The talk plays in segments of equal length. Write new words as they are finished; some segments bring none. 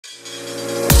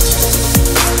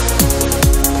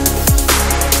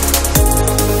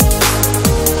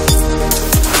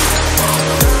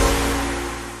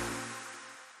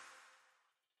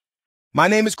My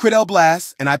name is Kridel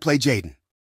Blasts, and I play Jadon.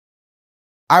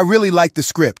 I really like the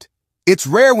script. It's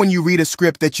rare when you read a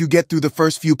script that you get through the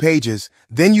first few pages,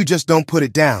 then you just don't put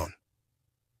it down.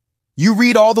 You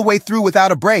read all the way through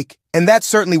without a break, and that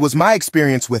certainly was my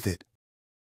experience with it.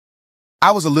 I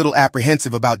was a little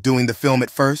apprehensive about doing the film at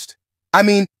first. I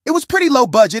mean, it was pretty low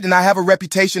budget and I have a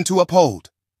reputation to uphold.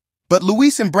 But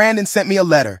Luis and Brandon sent me a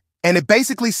letter, and it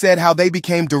basically said how they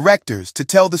became directors to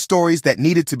tell the stories that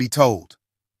needed to be told.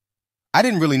 I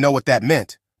didn't really know what that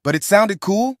meant, but it sounded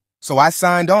cool, so I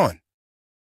signed on.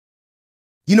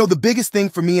 You know, the biggest thing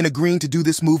for me in agreeing to do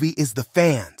this movie is the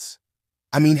fans.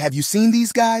 I mean, have you seen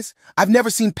these guys? I've never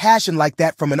seen passion like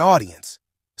that from an audience.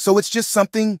 So it's just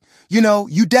something,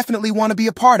 you definitely want to be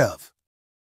a part of.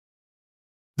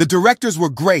 The directors were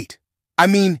great. I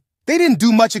mean, they didn't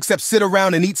do much except sit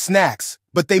around and eat snacks,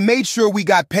 but they made sure we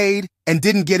got paid and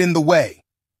didn't get in the way.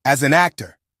 As an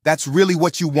actor, that's really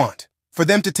what you want, for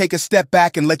them to take a step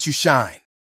back and let you shine.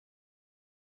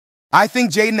 I think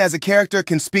Jadon as a character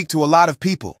can speak to a lot of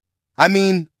people. I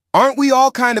mean, aren't we all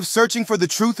kind of searching for the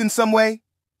truth in some way?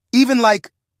 Even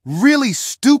really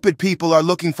stupid people are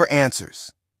looking for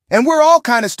answers. And we're all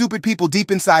kind of stupid people deep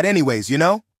inside anyways, you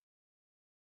know?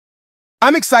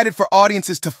 I'm excited for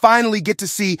audiences to finally get to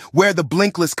see where the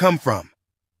Blinkless come from.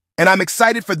 And I'm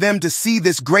excited for them to see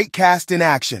this great cast in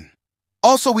action.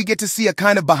 Also, we get to see a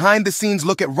kind of behind-the-scenes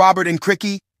look at Robert and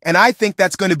Cricky, and I think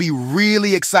that's going to be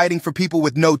really exciting for people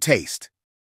with no taste.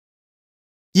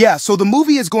 Yeah, so the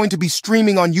movie is going to be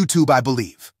streaming on YouTube, I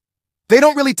believe. They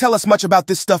don't really tell us much about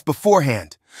this stuff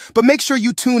beforehand, but make sure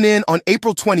you tune in on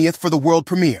April 20th for the world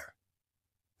premiere.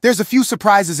 There's a few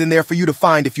surprises in there for you to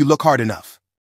find if you look hard enough.